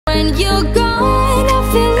you're gone, I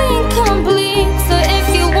feel incomplete. So if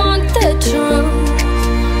you want the truth,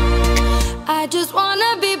 I just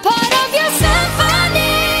wanna be part of your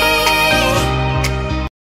symphony.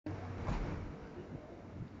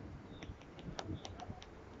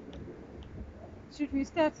 Should we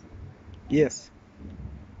start? Yes.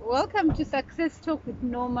 Welcome to Success Talk with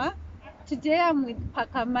Norma. Today I'm with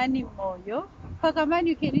Pakamani Moyo. Pakamani,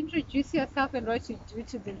 you can introduce yourself and what you do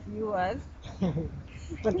to the viewers.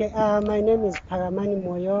 Okay, my name is Pakamani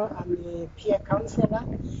Moyo. I'm a peer counselor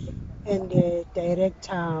and a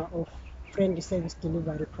director of Friendly Service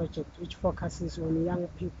Delivery Project, which focuses on young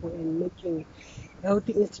people and making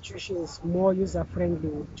healthy institutions more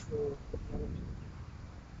user-friendly to young people.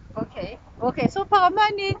 Okay. So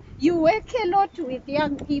Pakamani, you work a lot with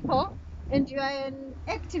young people and you are an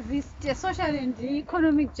activist, a social and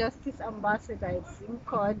economic justice ambassador at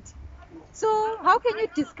ZimCode. So how can you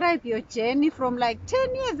describe your journey from like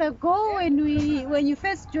 10 years ago when you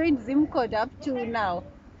first joined ZimCode up to now?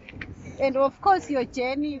 And of course your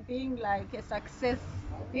journey being like a success,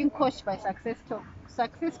 being coached by success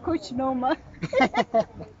coach Norma.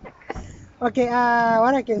 Okay,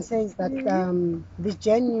 what I can say is that the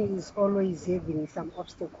journey is always having some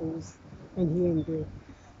obstacles and here and there.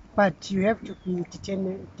 But you have to be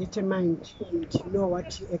determined and know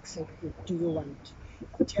what you exactly do you want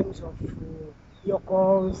in terms of your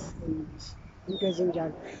goals and interests in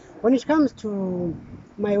general. When it comes to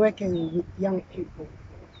my working with young people,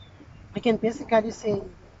 I can basically say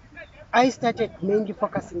I started mainly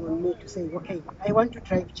focusing on me to say, okay, I want to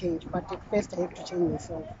drive change, but at first I have to change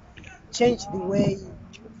myself, change the way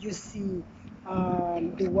you see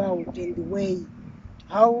the world and the way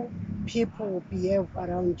how people behave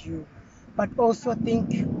around you, but also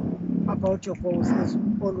think about your goals as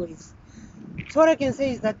always. So what I can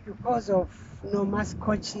say is that because of mass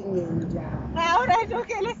coaching and All right,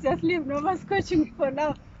 okay, let's just leave Norma's coaching for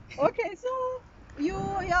now. Okay, so you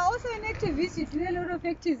are also an activist, you do a lot of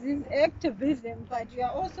activism, but you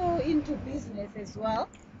are also into business as well.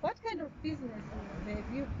 What kind of businesses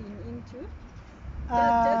have you been into?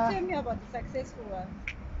 Just tell me about the successful ones.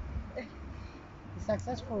 the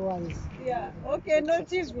successful ones. Yeah, okay,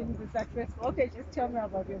 not even the successful. Okay, just tell me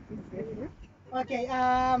about your businesses. Okay,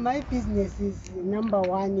 my business is number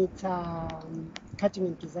one, it's cutting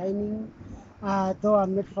and designing, though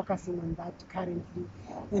I'm not focusing on that currently.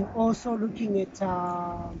 And also looking at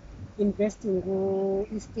investing in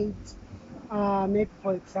estate, maybe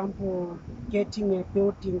for example, getting a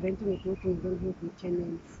building, renting a building, then having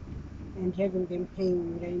tenants and having them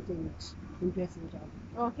paying rent and investing in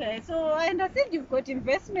that. Okay, so I understand you've got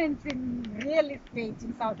investments in real estate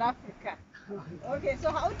in South Africa. Okay,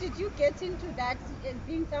 so how did you get into that as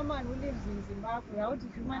being someone who lives in Zimbabwe? How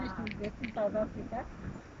did you manage to invest in South Africa?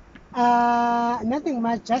 Nothing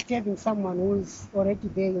much, just having someone who's already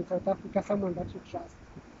there in South Africa, someone that you trust.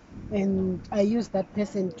 And I use that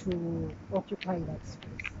person to occupy that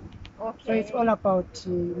space. Okay. So it's all about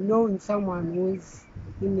knowing someone who's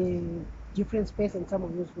in a different space and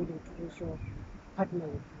someone who's willing to also partner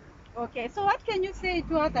with you. Okay, so what can you say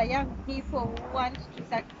to other young people who want to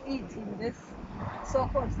succeed in this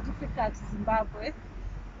so-called difficult Zimbabwe?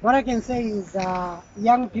 What I can say is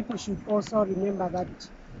young people should also remember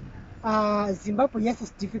that Zimbabwe, yes,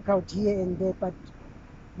 it's difficult here and there, but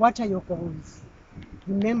what are your goals?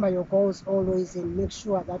 Remember your goals always and make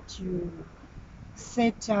sure that you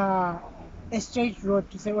set a straight road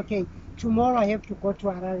to say, okay, tomorrow I have to go to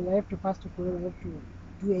Harare, I have to pass to Bulawayo, I have to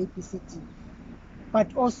do APCT.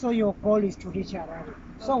 But also your goal is to reach Harare.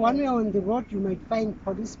 So when you're on the road, you might find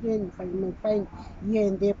policemen, you might find here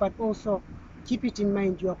and there, but also keep it in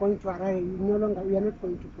mind, you are going to Harare, you are not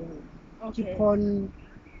going to go. Okay. Keep on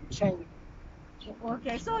trying.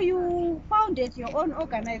 Okay, so you founded your own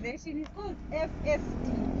organization. It's called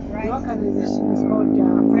FSD, right? The organization is called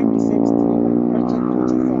Friendly Service Delivery Project,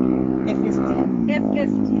 which is FSD.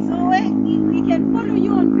 FSD. So we can follow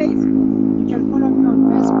you on Facebook. You can follow me on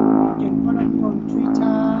Facebook, you can follow me on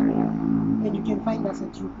Twitter, and you can find us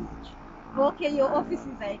at UPH. Okay, your office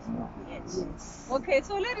is at UPH. Yes. Okay,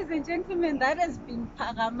 so ladies and gentlemen, that has been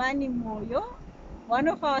Pakamani Moyo, one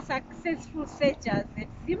of our successful searchers at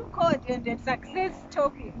ZimCode and at Success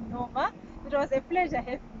Talk with Norma. It was a pleasure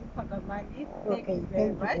having you, Pakamani. Thank you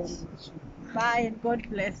very much. Bye and God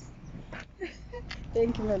bless.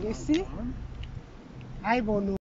 Thank you, Lucy. Hi, Bono.